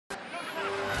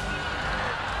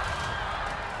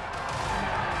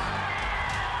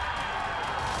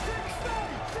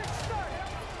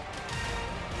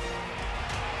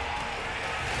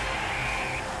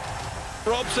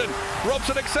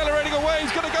Robson accelerating away,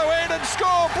 he's going to go in and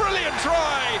score. Brilliant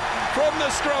try from the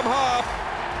scrum half.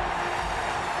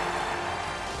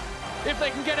 If they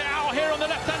can get it out here on the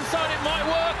left-hand side, it might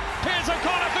work. Here's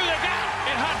O'Connor through the gap.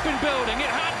 It had been building,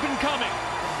 it had been coming.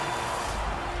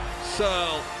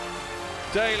 Searle,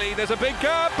 Daly, there's a big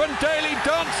gap and Daly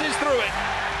dances through it.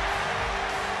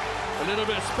 A little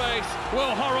bit of space.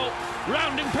 Will Horrell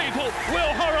rounding people.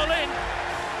 Will Horrell in.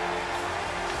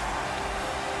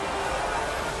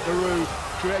 Nauru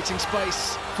creating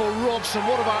space for Robson.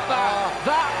 What about that?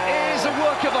 That is a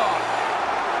work of art.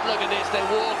 Look at this, they're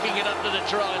walking it up to the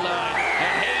try line,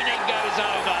 and Heenan goes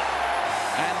over,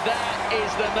 and that is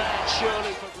the match,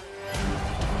 surely.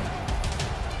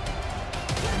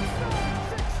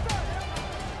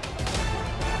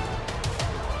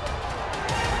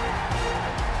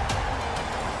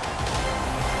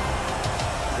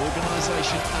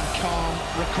 Organisation and calm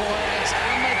required,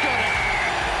 and they've got it.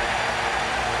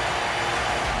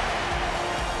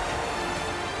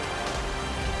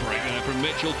 From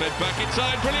Mitchell, fed back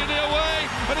inside, brilliantly away,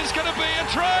 and it's going to be a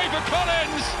try for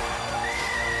Collins.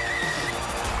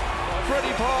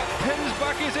 Freddie Park pins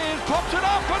back his ears, pops it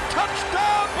up, and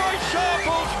touchdown by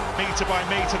Sharples. Metre by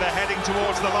metre, they're heading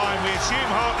towards the line. We assume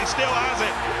Hartley still has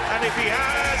it, and if he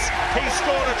has, he's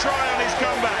scored a try on his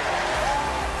comeback.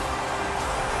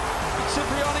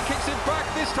 Cipriani kicks it back,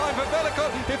 this time for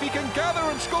Velicott. If he can gather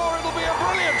and score, it'll be a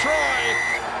brilliant try.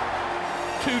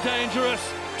 Too dangerous,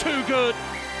 too good.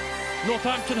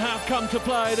 Northampton have come to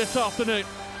play this afternoon.